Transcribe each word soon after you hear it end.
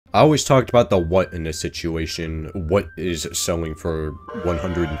I always talked about the what in this situation, what is selling for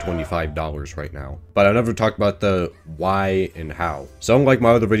 $125 right now. But I never talked about the why and how. So unlike my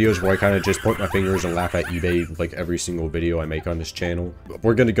other videos where I kind of just point my fingers and laugh at eBay like every single video I make on this channel,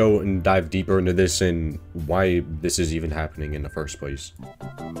 we're gonna go and dive deeper into this and why this is even happening in the first place.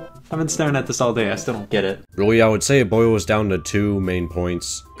 I've been staring at this all day, I still don't get it. Really, I would say it boils down to two main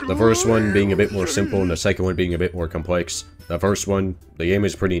points. The first one being a bit more simple and the second one being a bit more complex. The first one, the game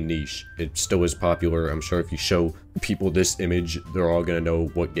is pretty niche. It still is popular. I'm sure if you show people this image, they're all gonna know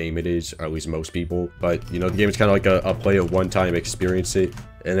what game it is, or at least most people. But, you know, the game is kind of like a play a one-time experience it,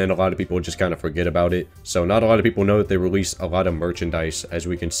 and then a lot of people just kind of forget about it. So not a lot of people know that they release a lot of merchandise, as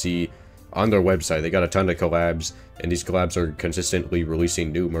we can see on their website. They got a ton of collabs, and these collabs are consistently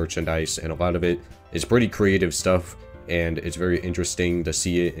releasing new merchandise, and a lot of it is pretty creative stuff. And it's very interesting to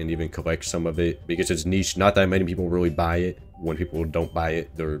see it and even collect some of it because it's niche. Not that many people really buy it. When people don't buy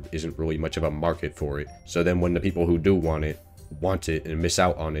it, there isn't really much of a market for it. So then when the people who do want it and miss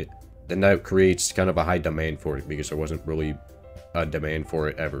out on it, then that creates kind of a high demand for it because there wasn't really a demand for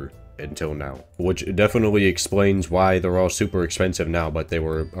it ever until now. Which definitely explains why they're all super expensive now, but they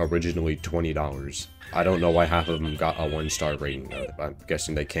were originally $20. I don't know why half of them got a 1-star rating. I'm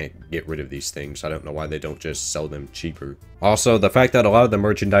guessing they can't get rid of these things. I don't know why they don't just sell them cheaper. Also, the fact that a lot of the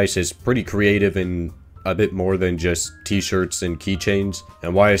merchandise is pretty creative and a bit more than just t-shirts and keychains,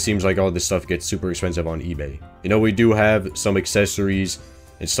 and why it seems like all this stuff gets super expensive on eBay. You know, we do have some accessories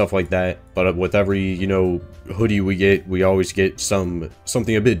and stuff like that, but with every, you know, hoodie we get, we always get something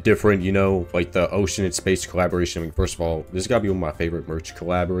a bit different, you know, like the ocean and space collaboration. I mean, first of all, this has got to be one of my favorite merch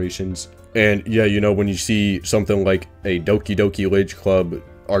collaborations. And yeah, you know, when you see something like a Doki Doki Lidge Club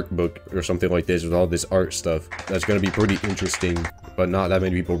art book or something like this with all this art stuff, that's going to be pretty interesting, but not that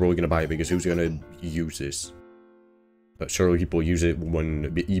many people are really going to buy it because who's going to use this? But surely people use it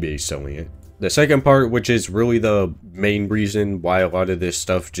when eBay's selling it. The second part, which is really the main reason why a lot of this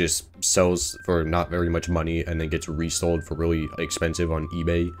stuff just sells for not very much money and then gets resold for really expensive on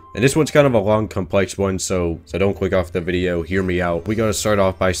eBay. And this one's kind of a long, complex one, so don't click off the video, hear me out. We gotta start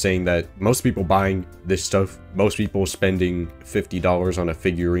off by saying that most people buying this stuff, most people spending $50 on a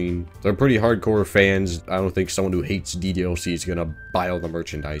figurine, they're pretty hardcore fans. I don't think someone who hates DDLC is gonna buy all the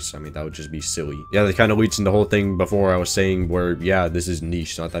merchandise. I mean, that would just be silly. Yeah, that kind of leads into the whole thing before I was saying where, yeah, this is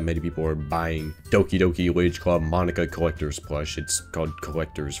niche. Not that many people are buying Doki Doki Lidge Club Monica Collector's plush. It's called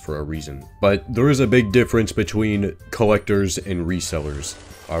Collectors for a reason. But there is a big difference between collectors and resellers.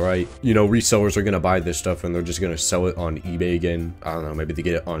 Alright, you know, resellers are gonna buy this stuff and they're just gonna sell it on eBay again. I don't know, maybe they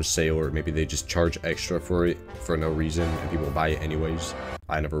get it on sale or maybe they just charge extra for it for no reason and people buy it anyways.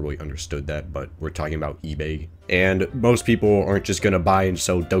 I never really understood that, but we're talking about eBay. And most people aren't just gonna buy and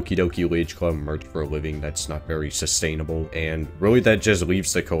sell Doki Doki Lidge Club merch for a living. That's not very sustainable. And really that just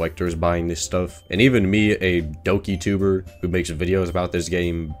leaves the collectors buying this stuff. And even me, a Doki tuber who makes videos about this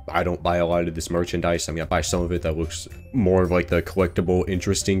game, I don't buy a lot of this merchandise. I mean, I buy some of it that looks more of like the collectible,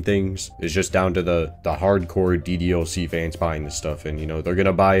 interesting things. It's just down to the hardcore DDLC fans buying this stuff. And, you know, they're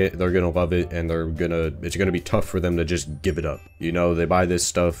gonna buy it, they're gonna love it, and it's gonna be tough for them to just give it up. You know, they buy this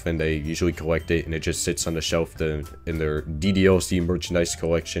stuff and they usually collect it and it just sits on the shelf in their DDLC merchandise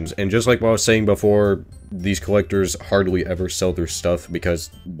collections. And just like what I was saying before, these collectors hardly ever sell their stuff because,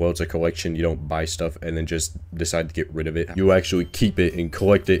 well, it's a collection. You don't buy stuff and then just decide to get rid of it. You actually keep it and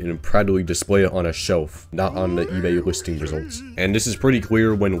collect it and proudly display it on a shelf, not on the eBay listing results. And this is pretty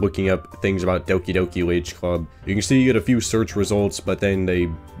clear when looking up things about Doki Doki Lidge Club. You can see you get a few search results, but then they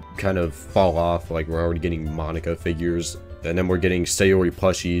kind of fall off. Like, we're already getting Monica figures, and then we're getting Sayori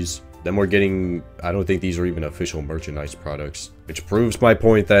plushies. Then we're getting, I don't think these are even official merchandise products, which proves my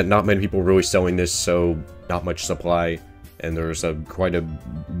point that not many people are really selling this, so not much supply, and there's quite a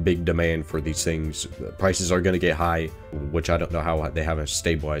big demand for these things. Prices are going to get high, which I don't know how they haven't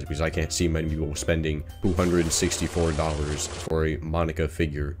stabilized, because I can't see many people spending $264 for a Monica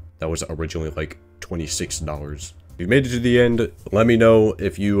figure that was originally like $26. If you made it to the end, let me know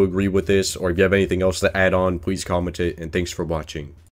if you agree with this, or if you have anything else to add on, please comment it, and thanks for watching.